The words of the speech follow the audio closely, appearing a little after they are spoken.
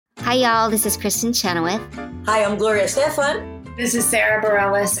Hi, y'all. This is Kristen Chenoweth. Hi, I'm Gloria Stefan. This is Sarah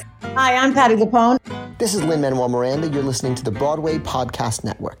Bareilles. Hi, I'm Patti LuPone. This is Lin-Manuel Miranda. You're listening to the Broadway Podcast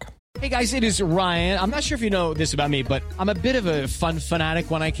Network. Hey guys, it is Ryan. I'm not sure if you know this about me, but I'm a bit of a fun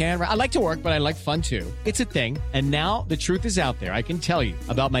fanatic when I can. I like to work, but I like fun too. It's a thing. And now the truth is out there. I can tell you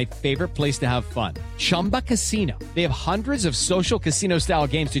about my favorite place to have fun. Chumba Casino. They have hundreds of social casino style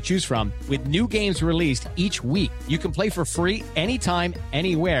games to choose from with new games released each week. You can play for free anytime,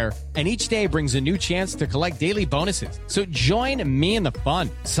 anywhere. And each day brings a new chance to collect daily bonuses. So join me in the fun.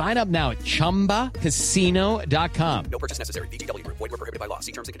 Sign up now at ChumbaCasino.com. No purchase necessary. VGW. Void where prohibited by law.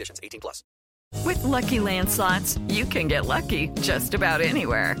 See terms and conditions. 18+. With Lucky Land Slots, you can get lucky just about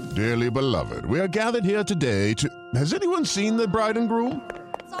anywhere. Dearly beloved, we are gathered here today to... Has anyone seen the bride and groom?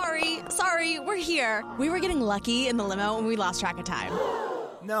 Sorry, we're here. We were getting lucky in the limo and we lost track of time.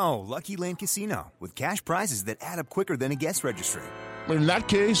 No, Lucky Land Casino, with cash prizes that add up quicker than a guest registry. In that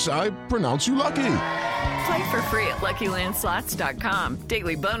case, I pronounce you lucky. Play for free at LuckyLandSlots.com.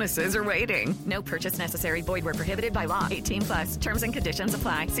 Daily bonuses are waiting. No purchase necessary. Void where prohibited by law. 18+. Terms and conditions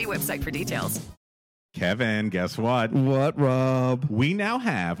apply. See website for details. Kevin, guess what? What, Rob? We now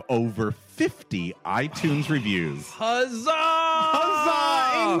have over 50 iTunes reviews. Huzzah!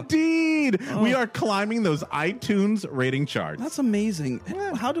 Huzzah! Indeed! Oh. We are climbing those iTunes rating charts. That's amazing.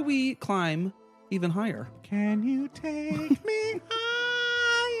 Yeah. How do we climb even higher? Can you take me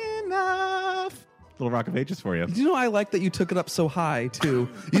high enough? Little Rock of Ages for you. You know, I like that you took it up so high too.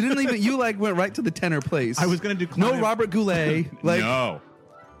 You didn't even. You went right to the tenor place. I was going to do no Robert Goulet. No.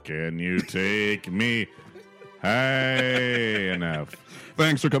 Can you take me high enough?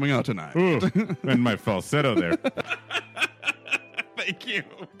 Thanks for coming out tonight. Ooh, and my falsetto there. Thank you.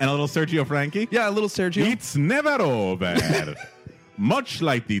 And a little Sergio Franchi. Yeah, a little Sergio. It's never over. Much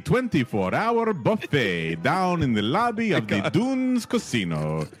like the 24-hour buffet down in the lobby of the Dunes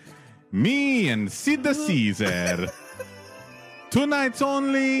Casino. Me and Sid the Caesar. Tonight's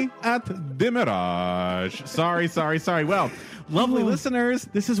only at the Mirage. Sorry. Well, lovely listeners,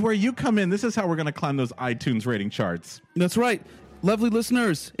 this is where you come in. This is how we're going to climb those iTunes rating charts. That's right. Lovely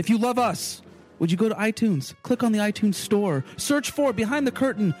listeners, if you love us, would you go to iTunes, click on the iTunes store, search for Behind the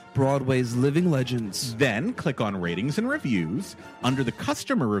Curtain, Broadway's Living Legends. Then click on Ratings and Reviews. Under the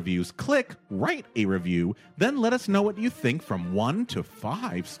Customer Reviews, click Write a Review. Then let us know what you think from 1 to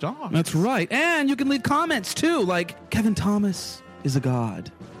 5 stars. That's right. And you can leave comments, too, like, Kevin Thomas is a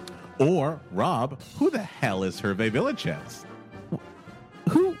god. Or, Rob, who the hell is Hervé Villachez?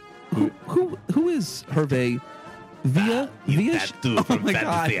 Who is Hervé? Via? Oh my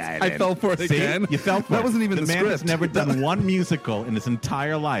God! I fell for it again. You fell for it. That wasn't even the man script. has never done one musical in his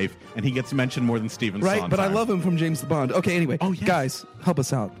entire life, and he gets mentioned more than Stephen Sondheim. Right, but I love him from James Bond. Okay, anyway, guys, help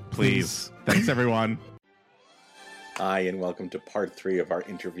us out, please. Thanks, everyone. Hi, and welcome to part 3 of our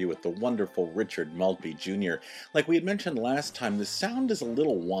interview with the wonderful Richard Maltby Jr. Like we had mentioned last time, the sound is a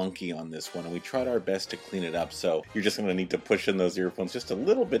little wonky on this one, and we tried our best to clean it up, so you're just going to need to push in those earphones just a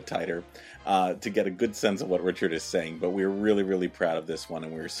little bit tighter to get a good sense of what Richard is saying. But we're really, really proud of this one,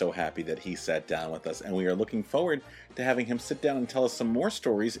 and we're so happy that he sat down with us, and we are looking forward to having him sit down and tell us some more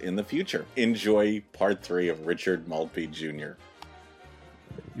stories in the future. Enjoy part 3 of Richard Maltby Jr.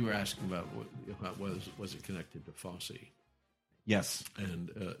 You were asking about was it connected to Fosse? Yes,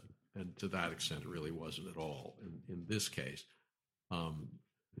 and to that extent, it really wasn't at all. In this case,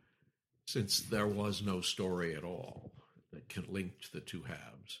 since there was no story at all that linked the two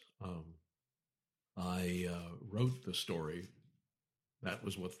halves, I wrote the story.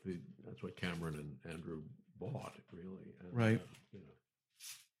 That's what Cameron and Andrew bought, really. And, right.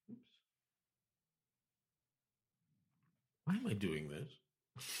 Oops. Why am I doing this?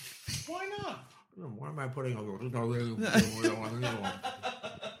 Why not? Why am I putting a... I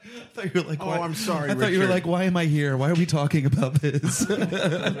thought you were like, why? I'm sorry, I thought you were like, why am I here? Why are we talking about this?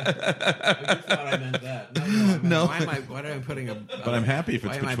 I thought I meant that. No. Why am I putting a... But I'm happy if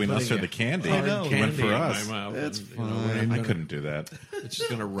it's between us or the candy. I know. It went for us. In my mouth. It's fine. I couldn't do that. It's just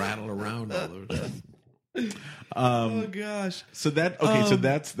going to rattle around all the time. Oh gosh! So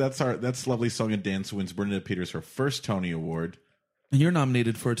that's lovely song and dance wins Bernadette Peters her first Tony Award. And you're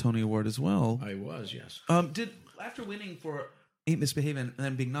nominated for a Tony Award as well. I was, yes. After winning for Ain't Misbehaving and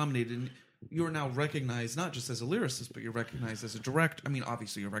then being nominated, you are now recognized not just as a lyricist, but you're recognized as a director. I mean,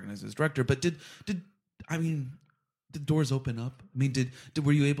 obviously you're recognized as a director, but did doors open up? I mean,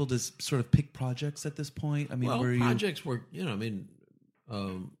 were you able to sort of pick projects at this point? I mean, projects were,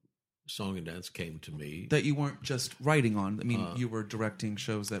 song and dance came to me that you weren't just writing on. I mean, you were directing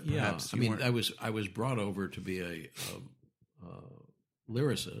shows that perhaps I was brought over to be a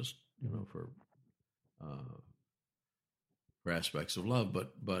lyricist, for for aspects of love,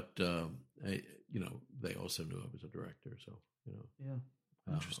 but they also knew I was a director, so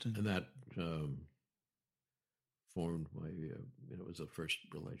Interesting. and that formed my it was the first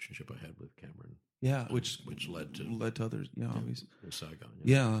relationship I had with Cameron. Yeah, which led to others. Yeah, obviously. Saigon.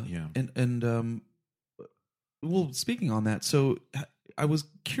 Yeah. And well, speaking on that, so I was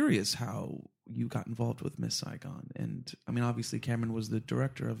curious how you got involved with Miss Saigon, and I mean, obviously Cameron was the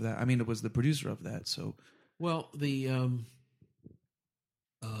director of that. I mean, it was the producer of that. So, well, the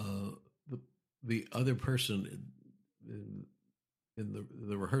other person in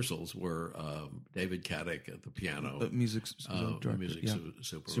the rehearsals were David Caddick at the piano, music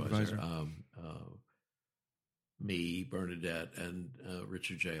supervisor. Me, Bernadette, and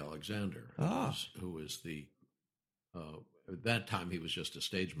Richard J. Alexander, who was the at that time he was just a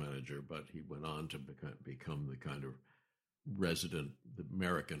stage manager, but he went on to become the kind of resident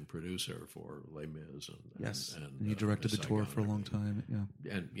American producer for Les Mis, and he directed the tour for a long time. Yeah,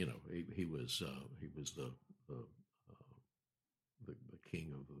 and he was the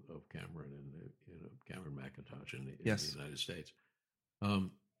king of Cameron and Cameron McIntosh in the United States,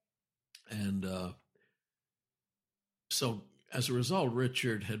 so as a result,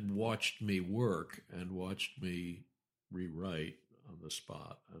 Richard had watched me work and watched me rewrite on the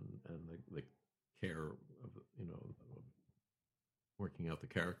spot, and the care of working out the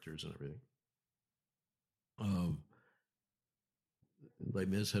characters and everything. Les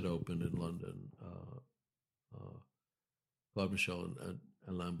Mis had opened in London. Claude Michel and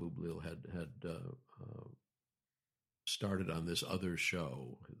Alain Boublil had started on this other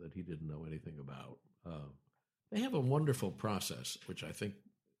show that he didn't know anything about. They have a wonderful process, which I think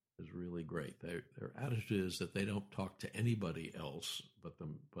is really great. Their attitude is that they don't talk to anybody else but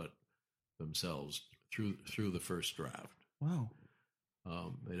themselves through the first draft. Wow.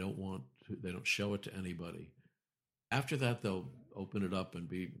 They don't show it to anybody. After that, they'll open it up and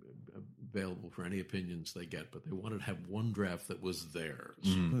be available for any opinions they get, but they wanted to have one draft that was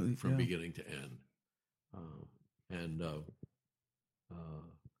theirs from beginning to end.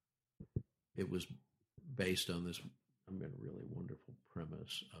 It was based on this really wonderful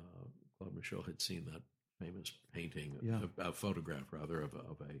premise. Claude Michel had seen that famous painting, a photograph rather, of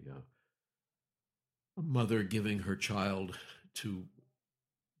a mother giving her child to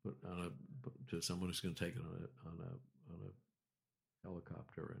someone who's going to take it on a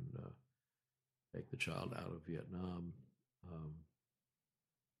helicopter and take the child out of Vietnam,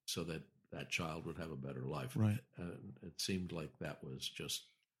 so that child would have a better life. Right. And it seemed like that was just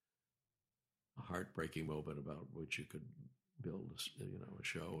a heartbreaking moment about which you could build a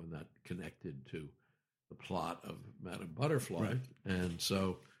show, and that connected to the plot of Madame Butterfly. Right. And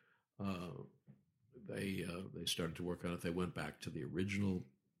so they started to work on it. They went back to the original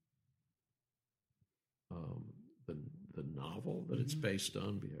the novel that it's based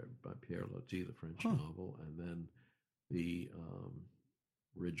on by Pierre Loti, the French novel, and then the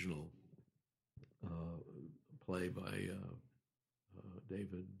original play by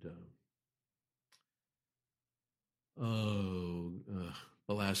David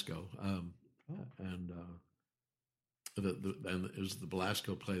Belasco, and it was the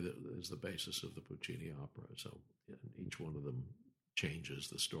Belasco play that is the basis of the Puccini opera. So each one of them changes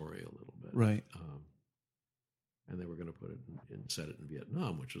the story a little bit, right? And they were going to put it set it in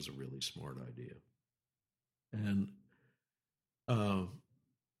Vietnam, which was a really smart idea. And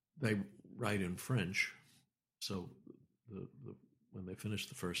they write in French, so when they finished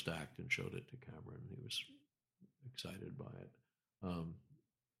the first act and showed it to Cameron, he was excited by it.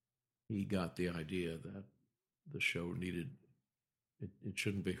 He got the idea that the show needed it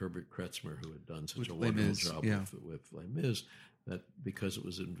shouldn't be Herbert Kretzmer who had done such a wonderful job with Les Mis, that because it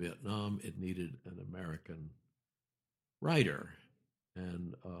was in Vietnam, it needed an American writer,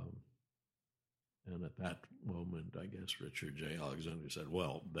 and at that moment, I guess Richard J. Alexander said,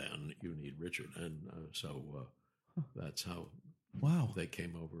 "Well, then you need Richard," and so that's how they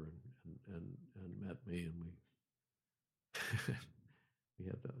came over and met me, and we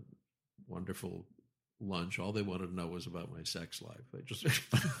had a wonderful lunch. All they wanted to know was about my sex life. They just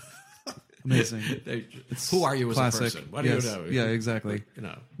amazing. Who are you as classic. A person? What do you know? Yeah, exactly.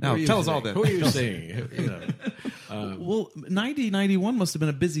 Now tell us all that. Who are you seeing? Well, 91 must have been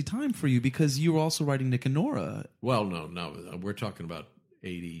a busy time for you because you were also writing Nick and Nora. Well, no, we're talking about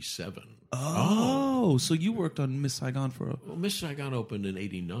 87. Oh, so you worked on Miss Saigon for Well, Miss Saigon opened in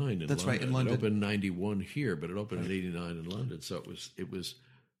 89 in That's London. right, in London. It opened in 91 here, but it opened in 89 in London. So it was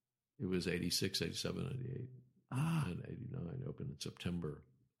 86, 87, 88, and 89. It opened in September.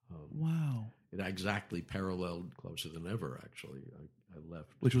 Wow. It exactly paralleled Closer Than Ever, actually. I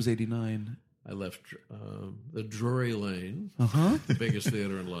left. Which was 89. I left the Drury Lane, Uh-huh. the biggest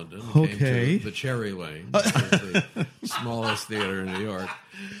theater in London. Okay. Came to the Cherry Lane, the smallest theater in New York.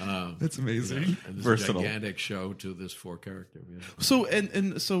 That's amazing. And this Versatile. gigantic show to this 4-character musical. So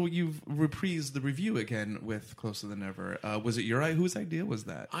and so you've reprised the review again with Closer Than Ever. Was it whose idea was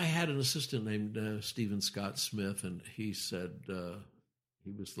that? I had an assistant named Stephen Scott Smith, and he said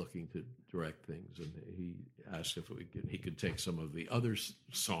he was looking to direct things, and he asked if he could take some of the other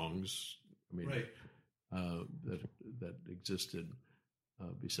songs. I mean, Right. that existed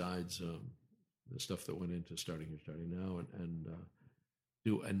besides the stuff that went into Starting Here, Starting Now, and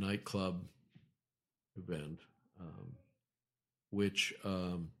do a nightclub event, which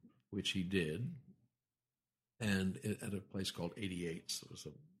he did, and at a place called 88's. It was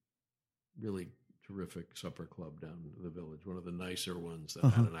a really terrific supper club down in the village, one of the nicer ones that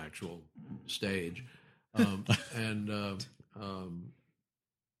had an actual stage,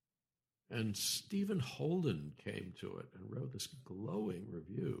 and Stephen Holden came to it and wrote this glowing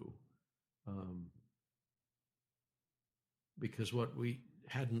review, because what we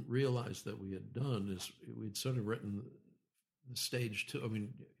hadn't realized that we had done is we'd sort of written the stage too. I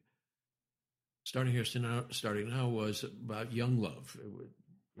mean, Starting Here, Starting Now was about young love.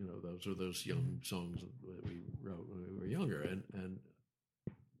 Those were those young songs that we wrote when we were younger, and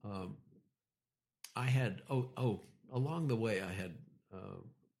I had along the way I had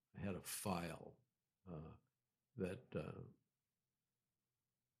a file that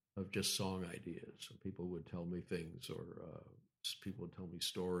of just song ideas. So people would tell me things, or people would tell me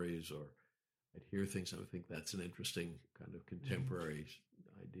stories, or I'd hear things. I would think that's an interesting kind of contemporary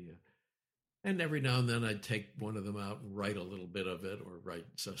idea. And every now and then I'd take one of them out and write a little bit of it, or write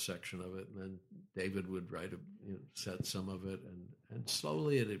a section of it, and then David would write set some of it, and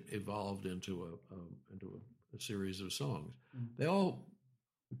slowly it evolved into a series of songs.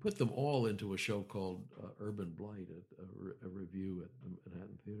 We put them all into a show called Urban Blight, a review at the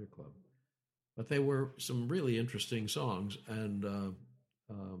Manhattan Theater Club. But they were some really interesting songs, and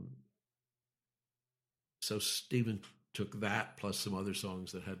so Stephen took that plus some other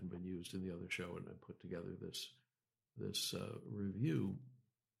songs that hadn't been used in the other show, and I put together this review.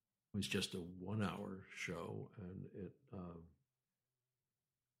 It was just a 1-hour show, and it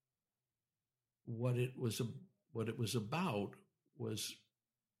what it was about was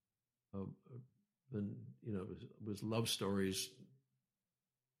was love stories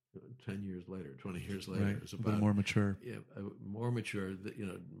 10 years later, 20 years later. Right. It was A about bit more mature. Yeah, more mature,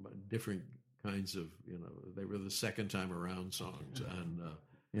 different kinds of, they were the second time around songs, and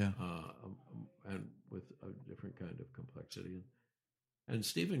and with a different kind of complexity. And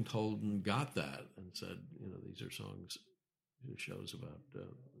Stephen Holden got that and said, these are songs, shows about,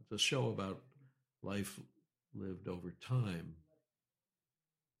 it's a show about life lived over time,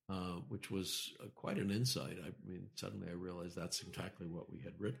 which was quite an insight. I mean, suddenly I realized that's exactly what we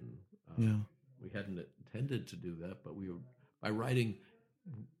had written. We hadn't intended to do that, but by writing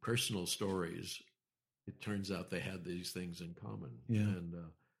personal stories, it turns out they had these things in common. Yeah. And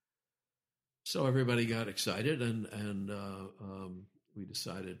so everybody got excited, and we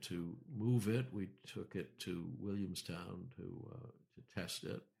decided to move it. We took it to Williamstown to test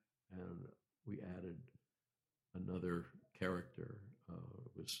it, and we added another character.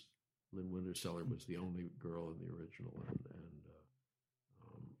 It was Lynn Wintersteller was the only girl in the original, and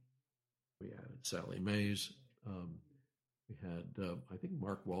we added Sally Mays. We had, I think,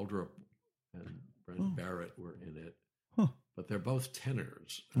 Mark Waldrop and Brent Barrett were in it, but they're both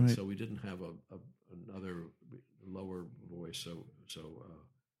tenors, and so we didn't have another lower voice. So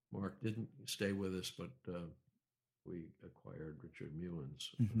Mark didn't stay with us, but we acquired Richard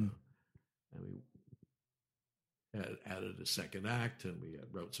Mewins, and we added a second act, and we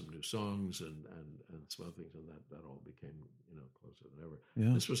wrote some new songs and some other things, and that all became Closer Than Ever.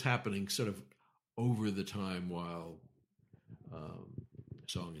 Yeah. This was happening sort of over the time while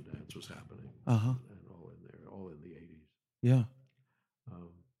Song and Dance was happening, and all in the 80s. Yeah.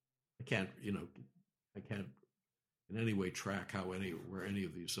 I can't in any way track where any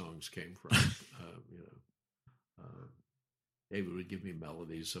of these songs came from. David would give me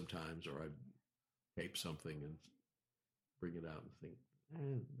melodies sometimes, or I'd tape something and bring it out and think,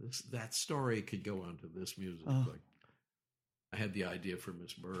 that story could go onto this music. Like, I had the idea for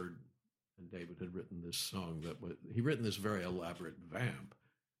Miss Bird, and David had written this song he'd written this very elaborate vamp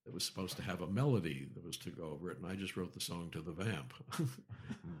that was supposed to have a melody that was to go over it, and I just wrote the song to the vamp.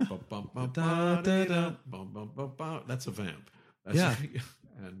 That's a vamp. Yeah.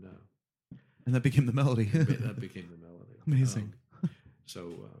 And that became the melody. That became the melody. Amazing.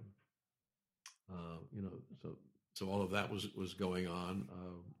 So all of that was going on.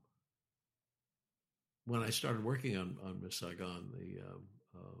 when I started working on Miss Saigon,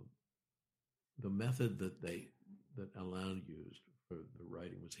 the method that Alain used for the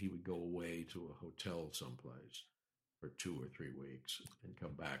writing was he would go away to a hotel someplace for 2 or 3 weeks and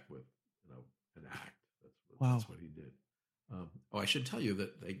come back with an act. That's what he did. I should tell you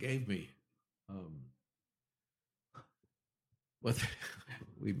that they gave me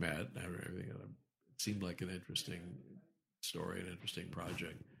we met and everything. It seemed like an interesting story, an interesting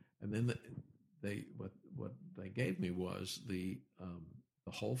project, and then what they gave me was the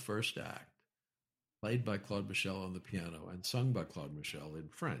whole first act, played by Claude Michel on the piano and sung by Claude Michel in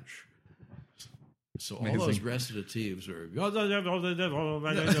French. So all those recitatives are.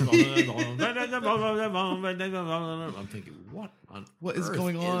 I'm thinking, what is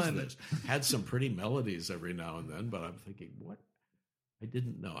going on? This? Had some pretty melodies every now and then, but I'm thinking, what? I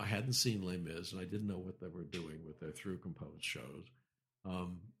didn't know. I hadn't seen Les Mis, and I didn't know what they were doing with their through composed shows.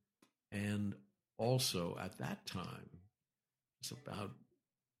 And also at that time, it's about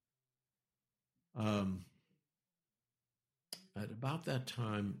at about that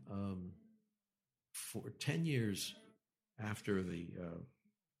time. For 10 years after the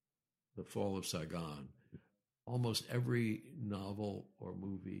fall of Saigon, almost every novel or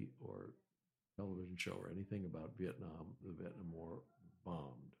movie or television show or anything about Vietnam, the Vietnam War,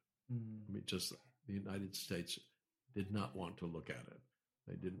 bombed. I mean, just the United States did not want to look at it.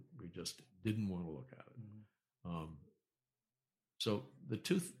 We just didn't want to look at it. So the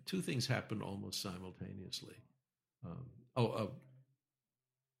two things happened almost simultaneously.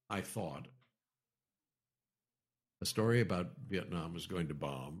 I thought a story about Vietnam was going to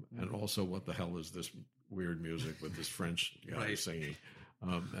bomb, and also what the hell is this weird music with this French guy singing?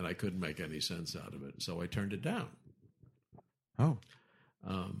 And I couldn't make any sense out of it, so I turned it down.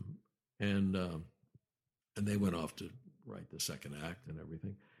 And they went off to write the second act and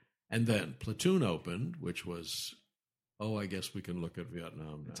everything. And then Platoon opened, which was, I guess we can look at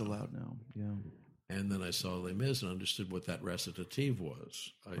Vietnam now. It's allowed now, yeah. And then I saw Les Mis and understood what that recitative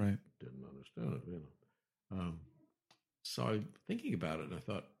was. I didn't understand it, So I was thinking about it, and I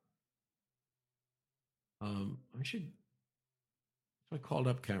thought, I should. So I called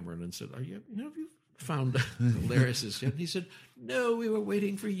up Cameron and said, have you found the lyricist yet? And he said, no, we were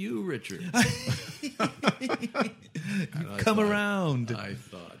waiting for you, Richard. Come around. I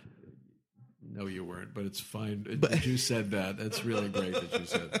thought, no, you weren't, but it's fine that you said that. That's really great that you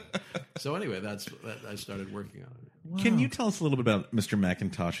said that. So anyway, I started working on it. Wow. Can you tell us a little bit about Mr.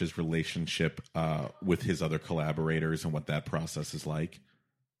 McIntosh's relationship with his other collaborators and what that process is like?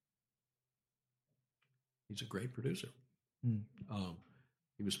 He's a great producer.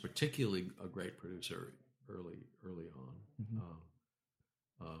 He was particularly a great producer early on.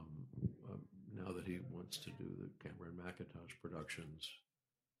 Now that he wants to do the Cameron McIntosh productions,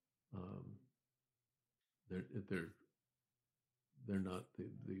 they're not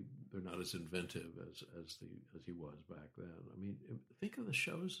as inventive as he was back then. I mean, think of the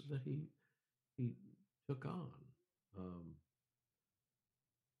shows that he took on.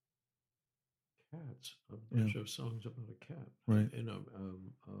 Cats, a bunch of songs about a cat, right?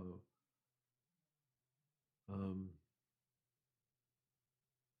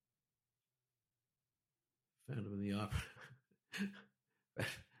 Phantom of the Opera.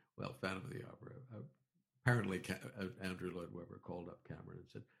 Well, Phantom of the Opera. Apparently, Andrew Lloyd Webber called up Cameron and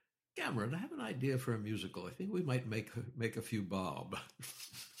said, "Cameron, I have an idea for a musical. I think we might make a few bob."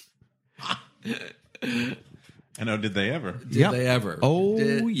 And did they ever? Did they ever? Oh,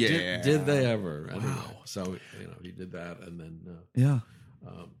 Did they ever? Wow. Anyway, so he did that, and then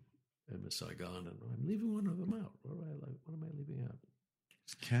and Miss Saigon, and I'm leaving one of them out. What am I leaving out?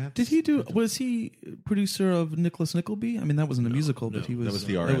 Cats. Did he do? Was he producer of Nicholas Nickleby? I mean, that wasn't a musical, but he was. That was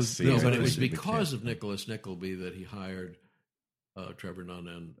the RSC. No, but it was because of Nicholas Nickleby that he hired Trevor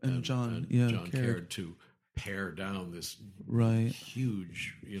Nunn and John Caird to pare down this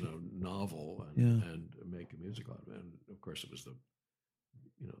huge, novel and make a musical out of it. And of course, it was the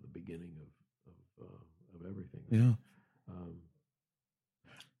beginning of everything. Yeah.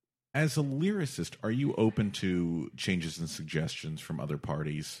 As a lyricist, are you open to changes and suggestions from other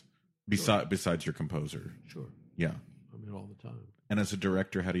parties besides your composer? Sure. Yeah. I mean, all the time. And as a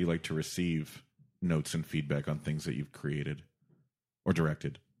director, how do you like to receive notes and feedback on things that you've created or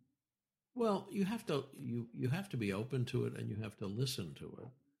directed? Well, you have to be open to it, and you have to listen to it,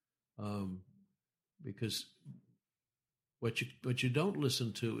 because what you don't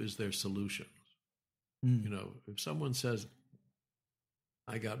listen to is their solutions. If someone says,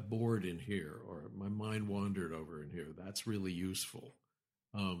 "I got bored in here," or "my mind wandered over in here," that's really useful.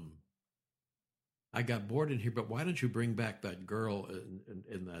 I got bored in here, but why don't you bring back that girl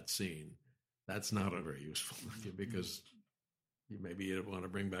in that scene? that's not a very useful thing because maybe you want to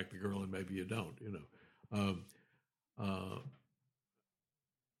bring back the girl and maybe you don't,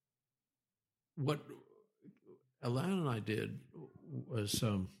 What Alain and I did was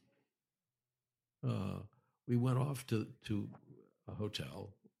we went off to a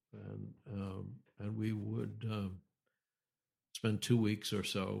hotel and we would spend 2 weeks or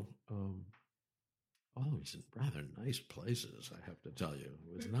so always in rather nice places, I have to tell you.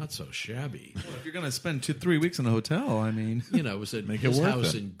 It was not so shabby. Well, if you're going to spend 2-3 weeks in a hotel, I mean, it was at his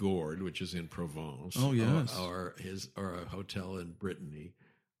house in Gourd, which is in Provence. Oh yes, or a hotel in Brittany,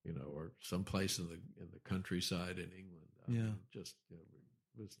 or someplace in the countryside in England. I mean, just it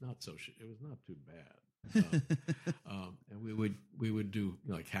was not so. It was not too bad. And we would do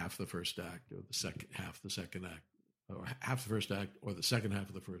like half the first act, or half the second act, or half the first act, or the second half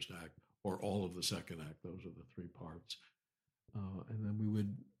of the first act, or all of the second act. Those are the 3 parts. And then we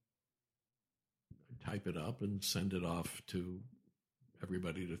would type it up and send it off to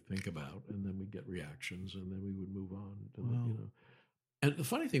everybody to think about, and then we'd get reactions, and then we would move on to And the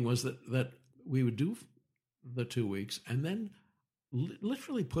funny thing was that we would do the 2 weeks and then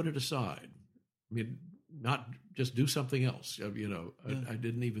literally put it aside. I mean, not just do something else. I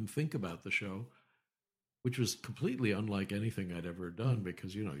didn't even think about the show, which was completely unlike anything I'd ever done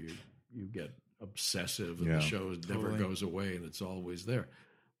because, you get obsessive and the show never goes away and it's always there.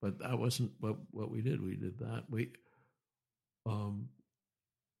 But that wasn't what we did. We did that.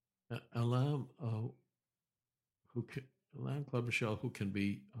 Alain Claude-Michel, who can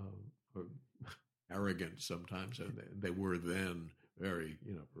be arrogant sometimes, and they were then very,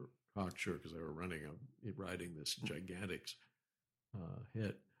 cocksure because they were writing this gigantic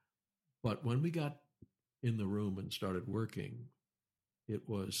hit. But when we got in the room and started working, it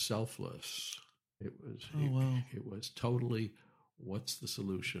was selfless. It was totally, what's the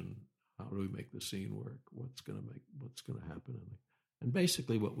solution? How do we make the scene work? What's going to happen? And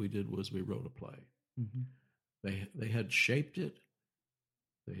basically what we did was we wrote a play. Mm-hmm. They had shaped it,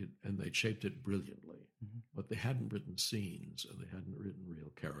 they'd shaped it brilliantly, but they hadn't written scenes and they hadn't written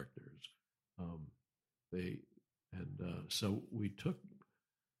real characters. So we took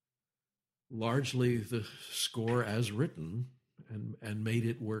largely the score as written and made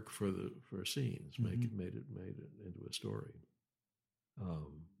it work for scenes, made it into a story.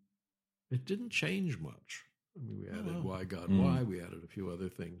 It didn't change much. I mean, we added Why God Why, we added a few other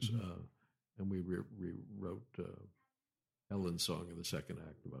things, and we rewrote Ellen's song in the second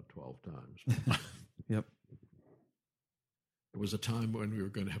act about 12 times. Yep. There was a time when we were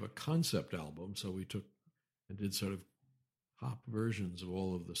going to have a concept album, so we took and did sort of pop versions of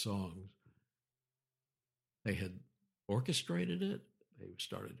all of the songs. They had orchestrated it, they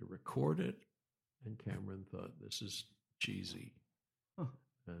started to record it, and Cameron thought, this is cheesy.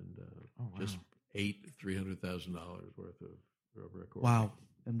 And just ate $300,000 worth of recording. Wow.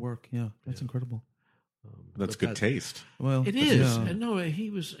 And work, that's incredible. That's good taste. Well, it is. And no, he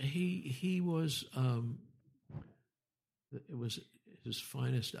was. It was his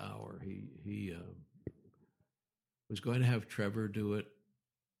finest hour. He was going to have Trevor do it.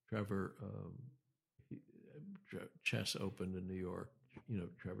 Trevor, Chess opened in New York.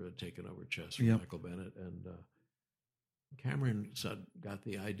 Trevor had taken over Chess from Michael Bennett, and Cameron got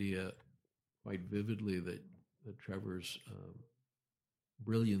the idea quite vividly that Trevor's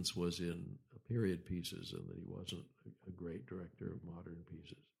brilliance was in period pieces and that he wasn't a great director of modern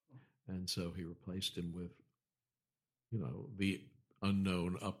pieces. And so he replaced him with, the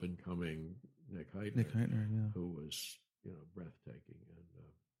unknown up-and-coming Nick Heitner, who was, breathtaking.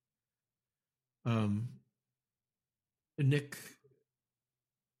 And Nick,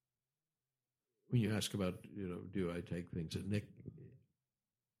 when you ask about, do I take things, and Nick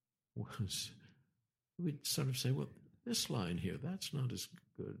we'd sort of say, well, this line here, that's not as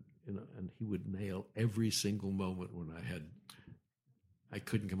good, and he would nail every single moment when I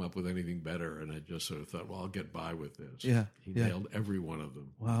couldn't come up with anything better, and I just sort of thought, well, I'll get by with this. Yeah, he nailed every one of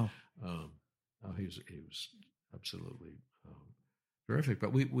them. Wow. He was absolutely terrific.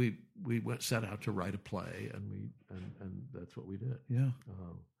 But we set out to write a play, and that's what we did. Yeah.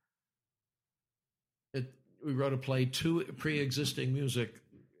 We wrote a play to pre-existing music,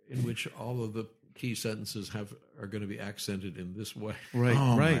 in which all of the key sentences are going to be accented in this way. Right,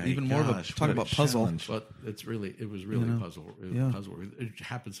 right. Even more of a talk about puzzle. But it was really puzzle. Puzzle. It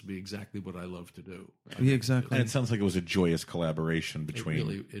happens to be exactly what I love to do. Exactly. And it sounds like it was a joyous collaboration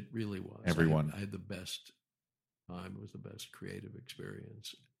between it really was. Everyone. I had the best time. It was the best creative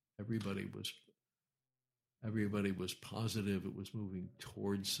experience. Everybody was positive. It was moving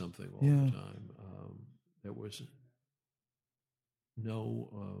towards something all the time. There was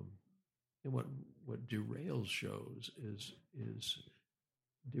no And what derails shows is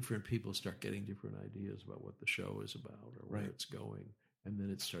different people start getting different ideas about what the show is about or where it's going, and then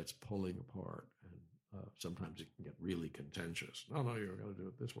it starts pulling apart. And sometimes it can get really contentious. No, you're going to do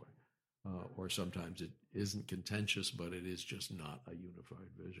it this way. Or sometimes it isn't contentious, but it is just not a unified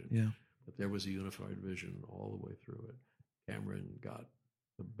vision. Yeah. But there was a unified vision all the way through it. Cameron got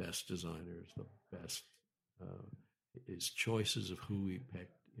the best designers, the best. His choices of who he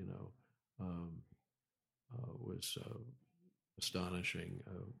picked, was astonishing.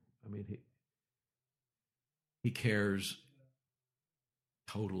 He cares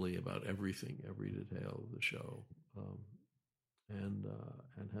totally about everything, every detail of the show, and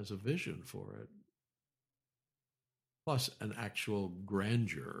has a vision for it. Plus, an actual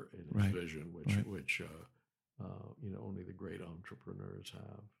grandeur in his vision, which only the great entrepreneurs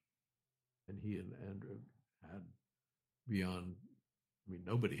have. And he and Andrew had beyond.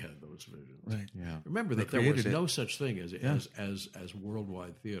 Nobody had those visions. Right. Yeah. Remember that there was no such thing as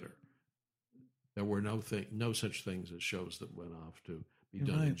worldwide theater. There were no such things as shows that went off to be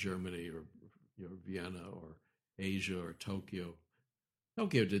done in Germany or Vienna or Asia or Tokyo.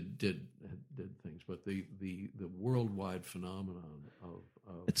 Tokyo did things, but the worldwide phenomenon of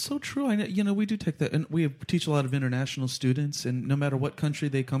it's so true. I know, we do take that, and we teach a lot of international students, and no matter what country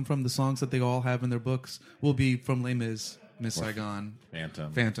they come from, the songs that they all have in their books will be from Les Mis, Miss Saigon,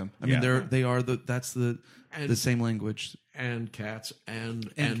 Phantom. I mean, they are that's the same language. And Cats and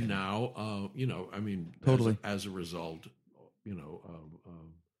now totally as a result,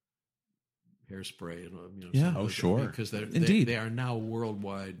 Hairspray and sure, because they are now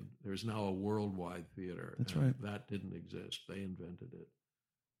worldwide. There's now a worldwide theater. That's right. That didn't exist. They invented it.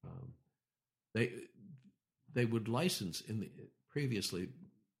 They would license previously.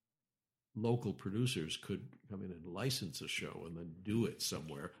 Local producers could come in and license a show and then do it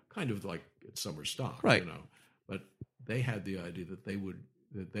somewhere, kind of like it's summer stock, right? But they had the idea that they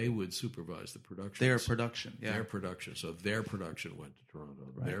would supervise the production. Their production. So their production went to Toronto.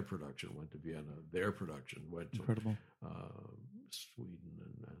 Right. Their production went to Vienna. Their production went to Sweden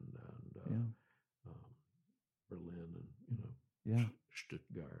and Berlin and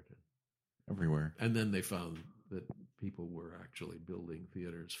Stuttgart and everywhere. And then they found that people were actually building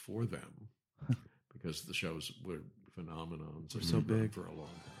theaters for them because the shows were phenomenons. They're so big for a long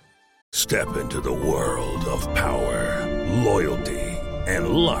time. Step into the world of power, loyalty, and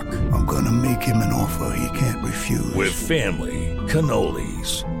luck. I'm going to make him an offer he can't refuse. With family,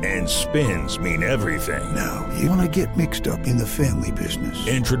 cannolis, and spins mean everything. Now, you want to get mixed up in the family business.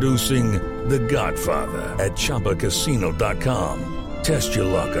 Introducing The Godfather at ChumbaCasino.com. Test your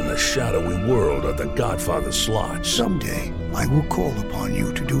luck in the shadowy world of The Godfather slot. Someday, I will call upon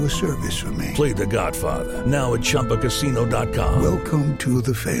you to do a service for me. Play The Godfather, now at ChumbaCasino.com. Welcome to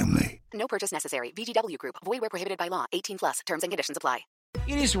the family. No purchase necessary. VGW Group. Void where prohibited by law. 18+. Terms and conditions apply.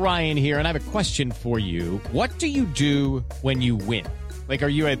 It is Ryan here, and I have a question for you. What do you do when you win? Like, are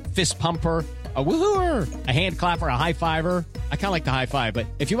you a fist pumper, a woohooer, a hand clapper, a high fiver? I kind of like the high five, but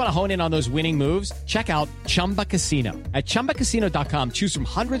if you want to hone in on those winning moves, check out Chumba Casino. At ChumbaCasino.com, choose from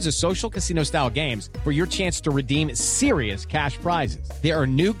hundreds of social casino-style games for your chance to redeem serious cash prizes. There are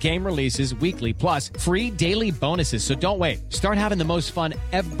new game releases weekly, plus free daily bonuses. So don't wait. Start having the most fun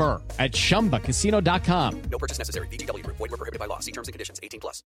ever at ChumbaCasino.com. No purchase necessary. VGW Group. Void where prohibited by law. See terms and conditions.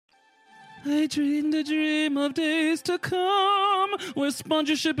 18+. I dreamed a dream of days to come, where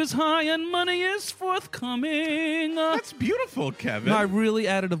sponsorship is high and money is forthcoming. That's beautiful, Kevin. No, I really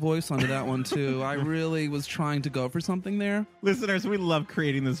added a voice onto that one, too. I really was trying to go for something there. Listeners, we love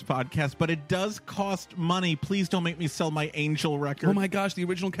creating this podcast, but it does cost money. Please don't make me sell my Angel record. Oh my gosh, the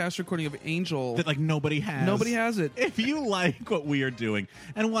original cast recording of Angel. That nobody has. Nobody has it. If you like what we are doing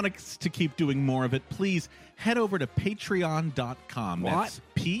and want us to keep doing more of it, please head over to patreon.com. What? That's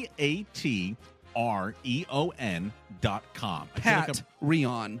Patreon.com. Pat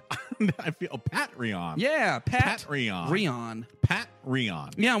Rion. I feel Pat Rion. Yeah, Pat Rion. Rion. Pat Rion.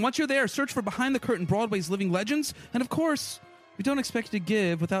 Yeah, and once you're there, search for Behind the Curtain Broadway's Living Legends. And of course, we don't expect you to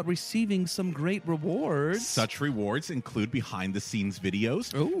give without receiving some great rewards. Such rewards include behind-the-scenes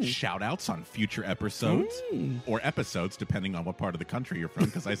videos, shout-outs on future episodes, or episodes, depending on what part of the country you're from,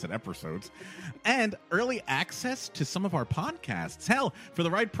 because I said episodes, and early access to some of our podcasts. Hell, for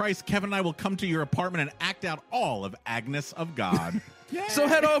the right price, Kevin and I will come to your apartment and act out all of Agnes of God. So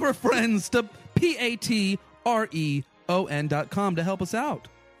head over, friends, to patreon.com to help us out.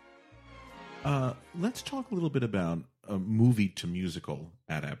 Let's talk a little bit about movie to musical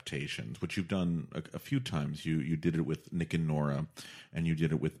adaptations, which you've done a few times. You did it with Nick and Nora, and you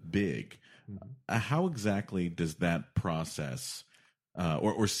did it with Big. How exactly does that process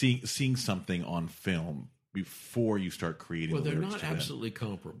or seeing something on film before you start creating. Well, the they're lyrics not to absolutely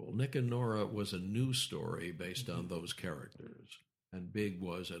comparable. Nick and Nora was a news story based on those characters, and Big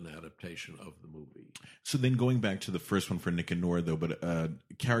was an adaptation of the movie. So then going back to the first one for Nick and Nora, though, but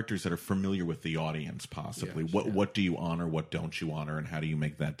characters that are familiar with the audience, possibly. Yes, what do you honor? What don't you honor? And how do you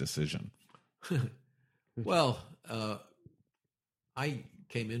make that decision? Well, I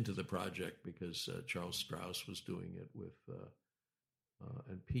came into the project because Charles Strouse was doing it with,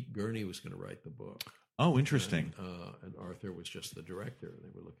 and Pete Gurney was going to write the book. Oh, interesting. And Arthur was just the director. They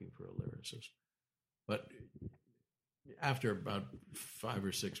were looking for a lyricist. But after about 5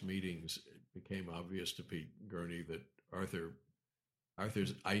 or 6 meetings, it became obvious to Pete Gurney that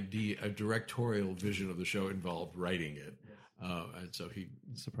Arthur's idea, a directorial vision of the show involved writing it. And so he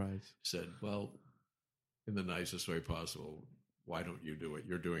said, well, in the nicest way possible, why don't you do it?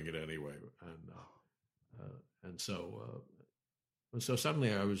 You're doing it anyway. And so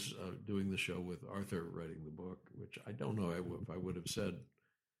suddenly I was doing the show with Arthur writing the book, which I don't know if I would have said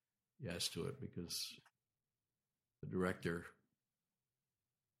yes to it, because the director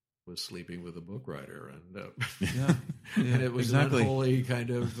was sleeping with a book writer, and and it was an unholy kind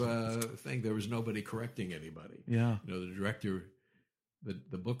of thing. There was nobody correcting anybody. Yeah, the director,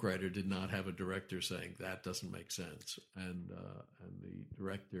 the book writer did not have a director saying that doesn't make sense, and the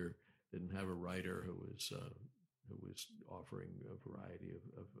director didn't have a writer who was offering a variety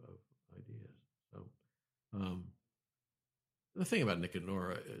of ideas. So the thing about Nick and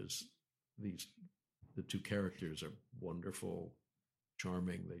Nora is the two characters are wonderful,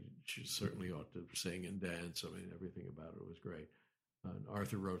 charming. She certainly ought to sing and dance. I mean, everything about it was great. And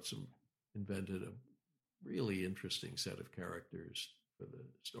Arthur invented a really interesting set of characters for the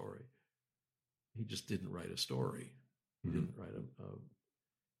story. He just didn't write a story. He didn't write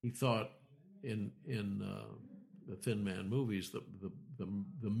he thought in the Thin Man movies,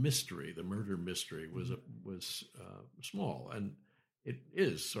 the mystery, the murder mystery was small, and it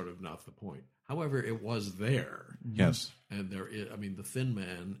is sort of not the point. However, it was there. Yes, and there is. I mean, the Thin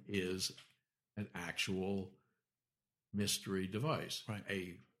Man is an actual mystery device. Right.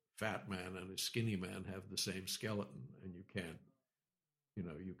 A fat man and a skinny man have the same skeleton, and you can't.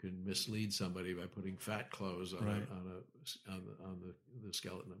 You can mislead somebody by putting fat clothes on the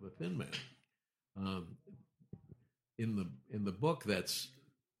skeleton of a thin man. In the book, that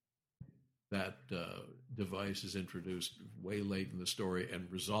device is introduced way late in the story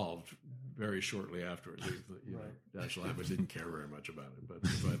and resolved very shortly afterwards. Dashiell Hammett didn't care very much about it,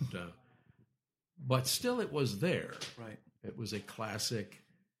 but still, it was there. Right. It was a classic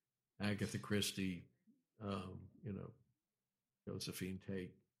Agatha Christie, Josephine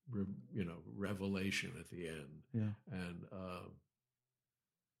Tate, revelation at the end. Yeah.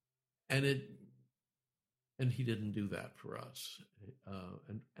 And he didn't do that for us.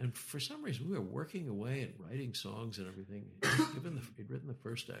 And for some reason, we were working away and writing songs and everything. He'd written the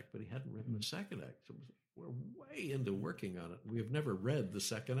first act, but he hadn't written the second act. So we're way into working on it. We have never read the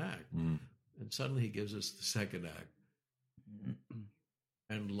second act. And suddenly he gives us the second act.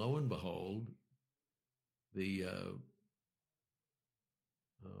 And lo and behold, the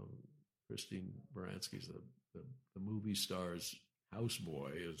Christine Baranski's the movie star's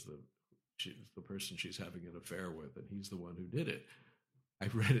houseboy is the person she's having an affair with, and he's the one who did it. I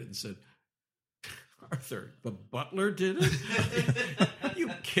read it and said, Arthur, the butler did it? Are you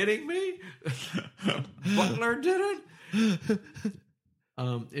kidding me? The butler did it?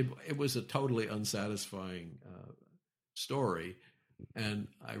 It was a totally unsatisfying story, and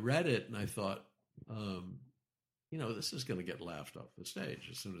I read it and I thought, this is going to get laughed off the stage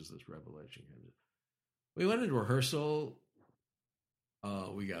as soon as this revelation comes in. We went into rehearsal.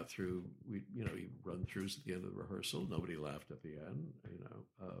 We got through. You run throughs at the end of the rehearsal. Nobody laughed at the end.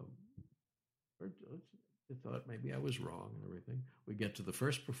 I thought maybe I was wrong and everything. We get to the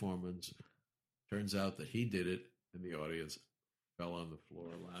first performance. Turns out that he did it, and the audience fell on the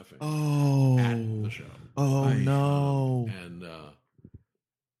floor laughing. At the show. Oh no! And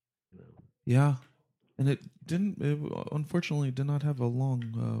yeah, and it unfortunately did not have a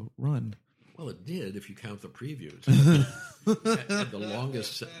long run. Well, it did if you count the previews. And the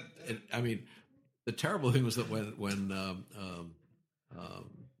longest. I mean, the terrible thing was that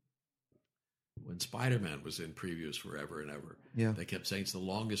when Spider-Man was in previews forever and ever, they kept saying it's the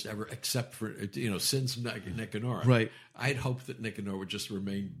longest ever, except for since Nick and Nora. Right. I'd hoped that Nick and Nora would just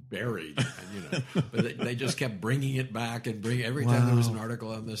remain buried, but they just kept bringing it back and every time there was an article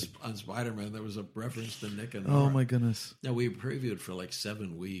on Spider-Man, there was a reference to Nick and Nora. Oh my goodness! Now we previewed for like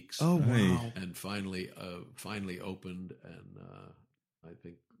 7 weeks. Oh wow! And finally opened, and I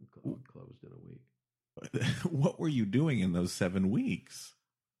think closed in a week. What were you doing in those 7 weeks?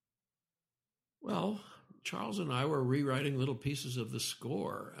 Well, Charles and I were rewriting little pieces of the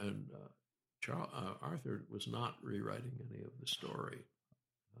score, and Arthur was not rewriting any of the story.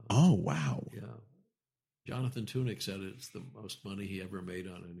 Oh, wow. Yeah. Jonathan Tunick said it's the most money he ever made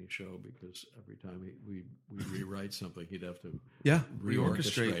on any show because every time we rewrite something, he'd have to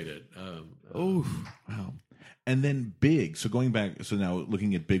reorchestrate it. Wow. And then Big. So going back, so now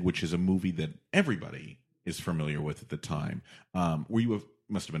looking at Big, which is a movie that everybody is familiar with at the time.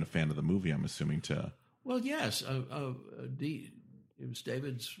 Must have been a fan of the movie, I'm assuming, too. Well, yes. It was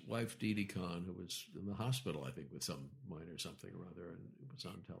David's wife, Dee Dee Khan, who was in the hospital, I think, with some minor something or other, and it was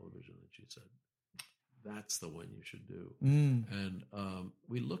on television, and she said, "That's the one you should do." And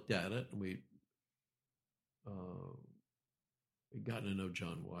we looked at it, and we'd gotten to know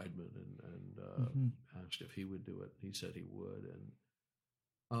John Weidman and asked if he would do it. He said he would,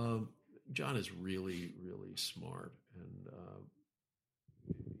 and John is really, really smart, and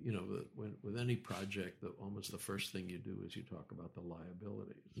with any project, almost the first thing you do is you talk about the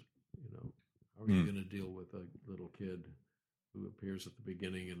liabilities. How are you going to deal with a little kid who appears at the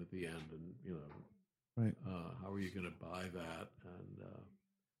beginning and at the end, and right? How are you going to buy that,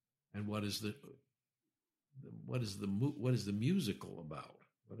 and what is the musical about?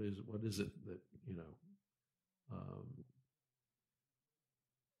 What is it that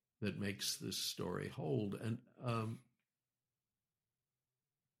that makes this story hold? And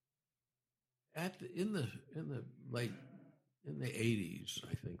in the 80s,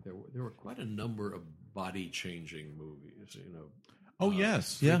 I think there were quite a number of body changing movies. Oh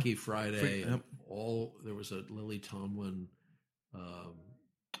yes, Freaky Friday, and there was a Lily Tomlin,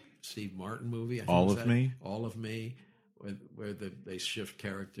 Steve Martin movie. All of Me, where they shift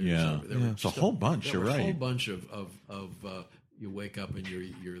characters. Yeah, it's a whole bunch. You're right. A whole bunch of you wake up and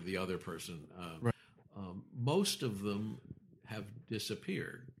you're the other person. Right. Most of them have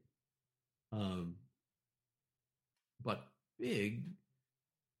disappeared. But Big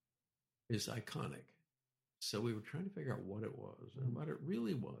is iconic. So we were trying to figure out what it was. And what it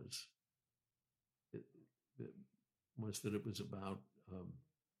really was, was that it was about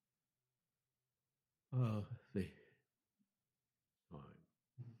the time.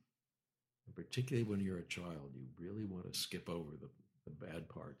 And particularly when you're a child, you really want to skip over the bad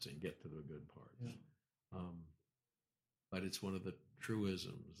parts and get to the good parts. Yeah. But it's one of the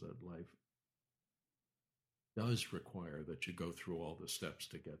truisms that life does require that you go through all the steps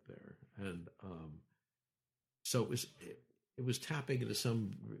to get there. And so it was tapping into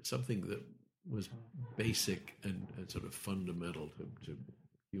something that was basic and sort of fundamental to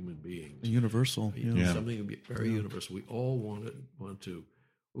human beings. Universal. Something very universal. We all want to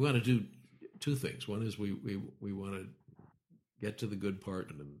do two things. One is we want to get to the good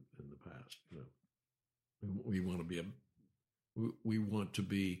part in the past. We want to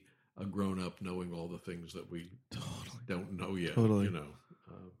be a grown-up knowing all the things that we don't know yet. Totally.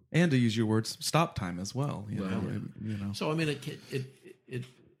 And to use your words, stop time as well. You know. So I mean, it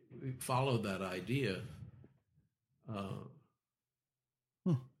followed that idea,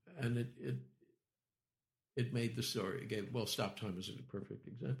 and it made the story. Stop time is a perfect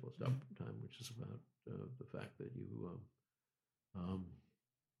example. Stop time, which is about the fact that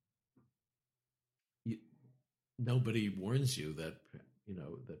nobody warns you that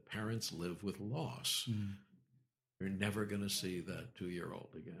that parents live with loss. You're never going to see that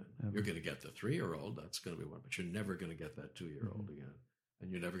 2-year-old again. Ever. You're going to get the 3-year-old. That's going to be one, but you're never going to get that 2-year-old again, and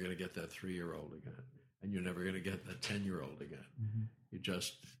you're never going to get that 3-year-old again, and you're never going to get that 10-year-old again. You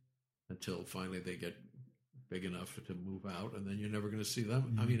just until finally they get big enough to move out, and then you're never going to see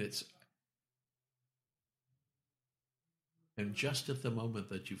them. I mean, and just at the moment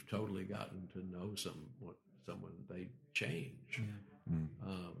that you've totally gotten to know someone, they change.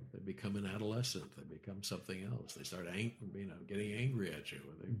 They become an adolescent. They become something else. They start getting angry at you.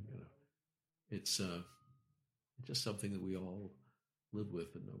 It's just something that we all live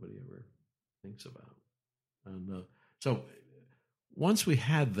with and nobody ever thinks about. And so once we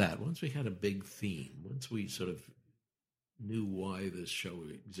had that, once we had a big theme, once we sort of knew why this show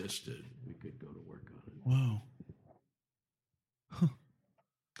existed, we could go to work on it. Wow.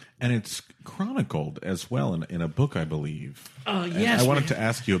 And it's chronicled as well in a book, I believe. Yes. I wanted to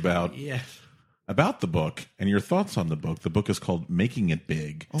ask you about the book and your thoughts on the book. The book is called Making It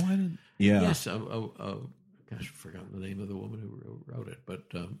Big. Oh, I didn't. Yeah. Yes. Gosh, I've forgotten the name of the woman who wrote it,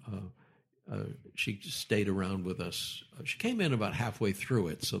 but she just stayed around with us. She came in about halfway through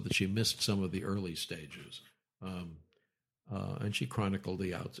it, so that she missed some of the early stages. And she chronicled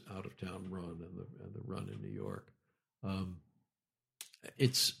the out of town run and the run in New York.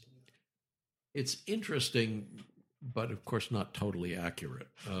 It's interesting, but of course not totally accurate.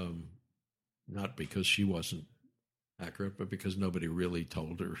 Not because she wasn't accurate, but because nobody really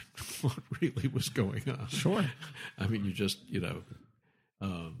told her what really was going on. Sure. I mean, you just, we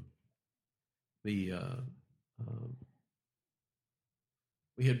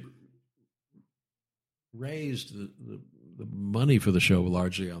had raised the money for the show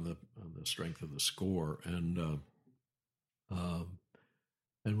largely on the strength of the score, and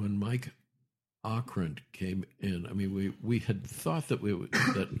when Mike Ockrent came in, I mean, we had thought that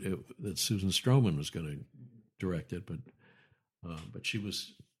that Susan Stroman was going to direct it, but she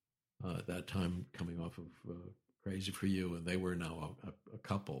was at that time coming off of Crazy for You, and they were now a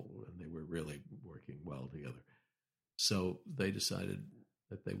couple, and they were really working well together. So they decided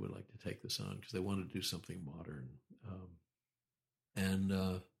that they would like to take this on because they wanted to do something modern, and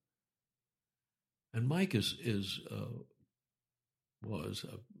Mike was a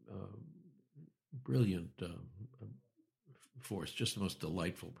brilliant force, just the most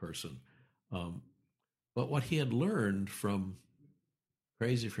delightful person. But what he had learned from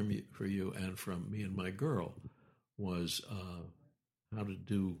Crazy for You and from Me and My Girl was how to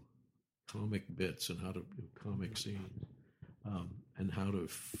do comic bits and how to do comic scenes, and how to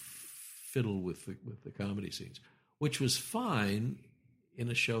fiddle with the comedy scenes, which was fine in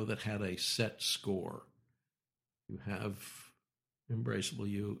a show that had a set score. You have Embraceable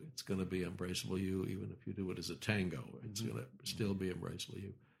You, it's going to be Embraceable You, even if you do it as a tango, it's going to still be Embraceable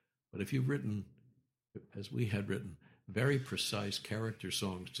You. But if you've written, as we had written, very precise character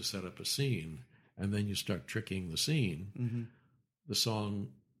songs to set up a scene, and then you start tricking the scene, the song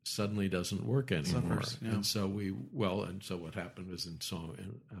suddenly doesn't work anymore. Suffers, yeah. And so what happened was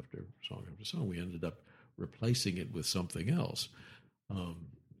after song, we ended up replacing it with something else.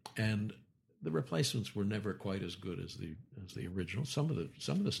 And the replacements were never quite as good as the original. Some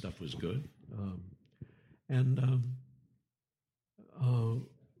of the stuff was good,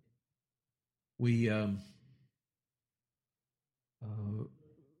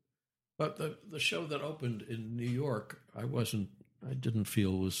 but the show that opened in New York, I didn't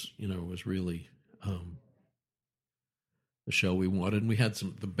feel was really the show we wanted, and we had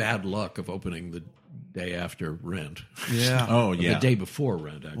the bad luck of opening the day after Rent. Yeah. Oh, yeah. The day before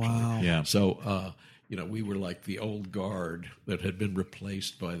Rent, actually. Wow. Yeah. So, we were like the old guard that had been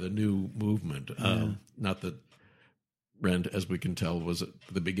replaced by the new movement. Not that Rent, as we can tell, was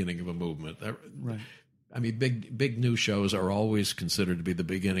the beginning of a movement. Right. I mean, big new shows are always considered to be the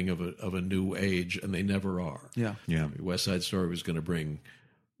beginning of a new age, and they never are. Yeah. Yeah. West Side Story was going to bring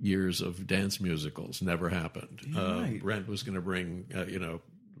years of dance musicals, never happened. Right. Rent was going to bring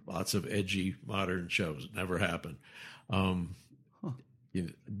lots of edgy modern shows, never happened.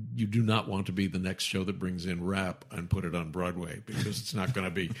 You do not want to be the next show that brings in rap and put it on Broadway, because it's not going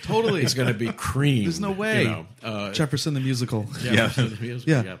to be totally. It's going to be cream. There's no way. Jefferson the musical. Jefferson the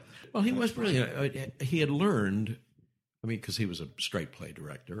musical. Yeah. Yeah. Well, he was brilliant. He had learned. I mean, because he was a straight play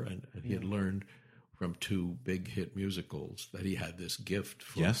director, and he had learned from two big hit musicals that he had this gift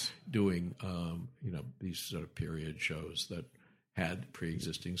for doing, these sort of period shows that had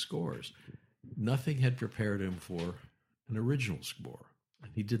pre-existing scores. Nothing had prepared him for an original score.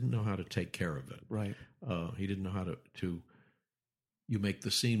 He didn't know how to take care of it. Right. He didn't know how to you make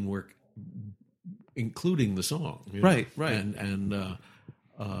the scene work, including the song. Right. And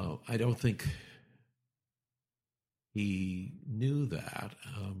I don't think he knew that.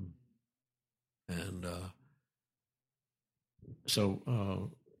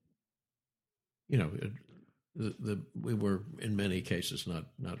 We were in many cases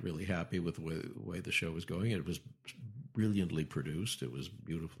not really happy with the way the show was going. It was brilliantly produced. It was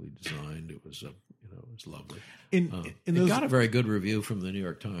beautifully designed. It was it was lovely. It got a very good review from the New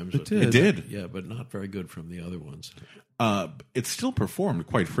York Times. It did. Yeah, but not very good from the other ones. It's still performed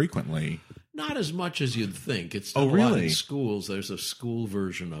quite frequently. Not as much as you'd think. It's Oh, a lot really? in schools. There's a school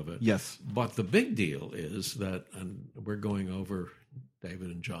version of it. Yes. But the big deal is that, and we're going over, David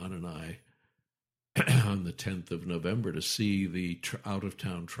and John and I, on the 10th of November to see the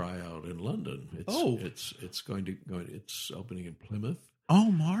out-of-town tryout in London. It's opening in Plymouth. Oh,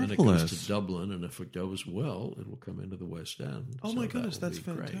 Then marvelous. it goes to Dublin, and if it goes well, it will come into the West End. Oh, So my that goodness, will that's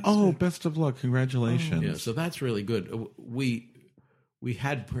be great. fantastic. Oh, best of luck. Congratulations. Yeah, so that's really good. We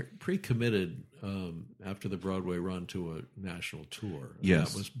had pre-committed after the Broadway run to a national tour.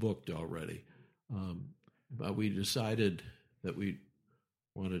 Yes. That was booked already. But we decided that we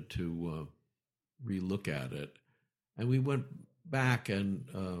wanted to relook at it. And we went back, and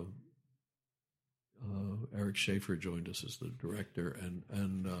Eric Schaefer joined us as the director, and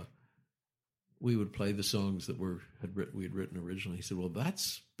we would play the songs that we had written originally. He said, "Well,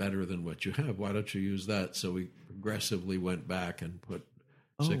 that's better than what you have. Why don't you use that?" So we progressively went back and put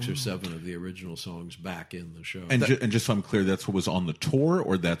 6 or 7 of the original songs back in the show. And just so I'm clear, that's what was on the tour,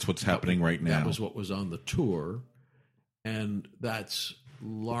 or that's what's happening right now? That was what was on the tour, and that's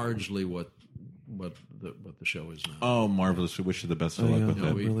largely what the show is now. Oh, marvelous! We wish you the best of luck with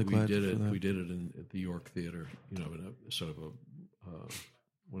that. We did it. We did it at the York Theater. In a sort of a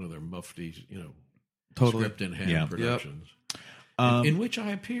one of their mufti, script in hand productions, in which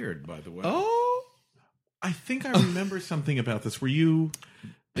I appeared, by the way. Oh, I think I remember something about this. Were you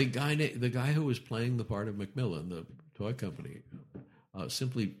the guy who was playing the part of Macmillan, the toy company,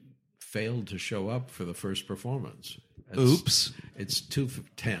 simply failed to show up for the first performance. Oops. It's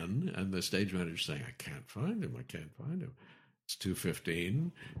 2:10, and the stage manager's saying, I can't find him. It's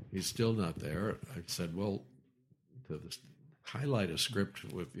 2:15. He's still not there. I said, well, highlight a script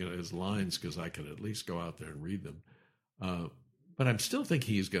with his lines, because I can at least go out there and read them. But I'm still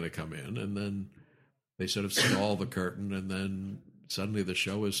thinking he's going to come in, and then they sort of stall the curtain, and then suddenly the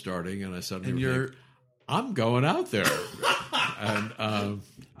show is starting, and I suddenly think, I'm going out there. And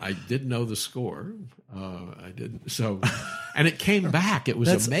I didn't know the score. I didn't. So, and it came back. It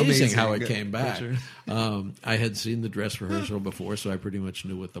was amazing how it came back. Sure. I had seen the dress rehearsal before, so I pretty much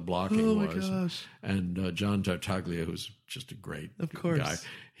knew what the blocking was. My gosh. And John Tartaglia, who's just a great guy,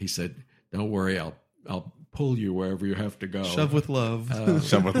 he said, "Don't worry, I'll pull you wherever you have to go. Shove with love.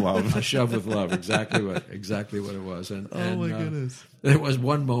 Shove with love. A shove with love. Exactly what it was." And my goodness. There was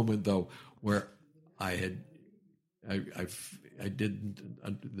one moment though where I did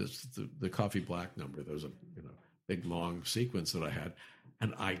the Coffee Black number. There was a big long sequence that I had,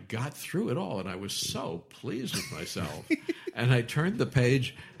 and I got through it all, and I was so pleased with myself. And I turned the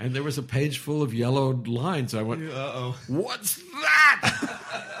page, and there was a page full of yellowed lines. I went, "What's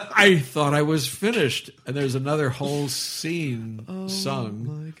that?" I thought I was finished, and there's another whole scene sung.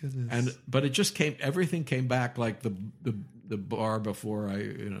 My goodness! But it just came. Everything came back like the bar before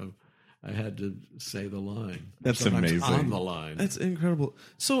I had to say the line. That's sometimes amazing. on the line. That's incredible.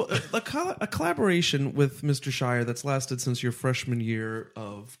 So a collaboration with Mr. Shire that's lasted since your freshman year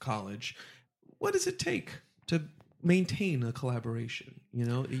of college. What does it take to maintain a collaboration?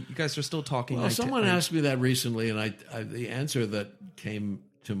 You guys are still talking. Well, someone asked me that recently, and I the answer that came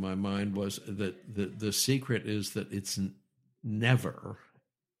to my mind was that the secret is that it's never,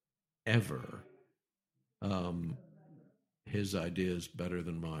 ever his idea is better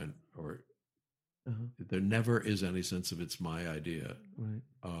than mine, or there never is any sense of it's my idea, right?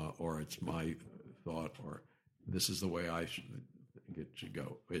 Or it's my thought, or this is the way I think it should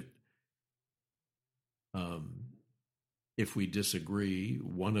go. If we disagree,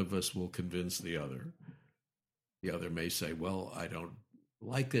 one of us will convince the other. The other may say, "Well, I don't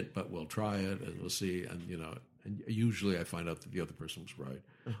like it, but we'll try it, and we'll see." And and usually I find out that the other person was right.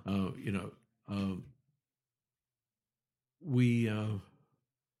 We are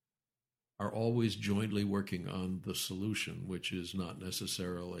always jointly working on the solution, which is not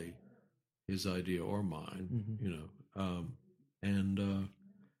necessarily his idea or mine. And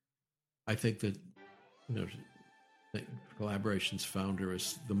I think that collaboration's founder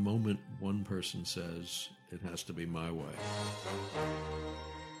is the moment one person says it has to be my way.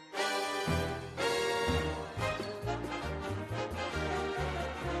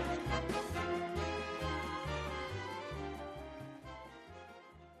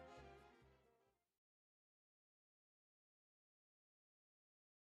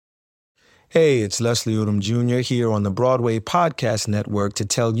 Hey, it's Leslie Odom Jr. here on the Broadway Podcast Network to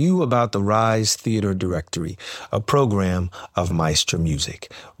tell you about the Rise Theater Directory, a program of Maestro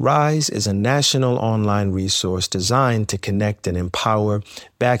Music. Rise is a national online resource designed to connect and empower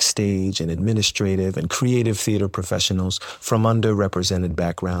backstage and administrative and creative theater professionals from underrepresented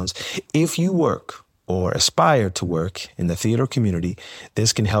backgrounds. If you work or aspire to work in the theater community,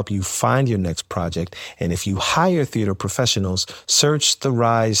 this can help you find your next project. And if you hire theater professionals, search the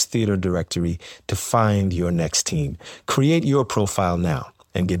Rise Theater Directory to find your next team. Create your profile now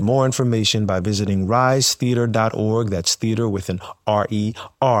and get more information by visiting risetheater.org. That's theater with an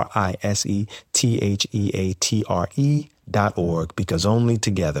RERISETHEATRE.org, because only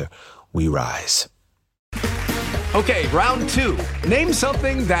together we rise. Okay, round 2. Name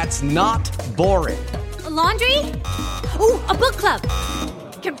something that's not boring. A laundry? Ooh, a book club.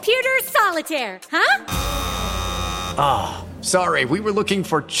 Computer solitaire, huh? Ah, sorry, we were looking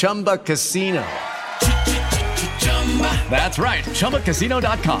for Chumba Casino. That's right,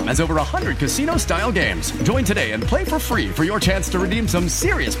 ChumbaCasino.com has over 100 casino-style games. Join today and play for free for your chance to redeem some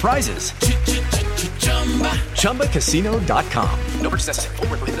serious prizes. ChumbaCasino.com. No purchase necessary. Void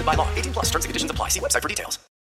where prohibited by law. 18+ terms and conditions apply. See website for details.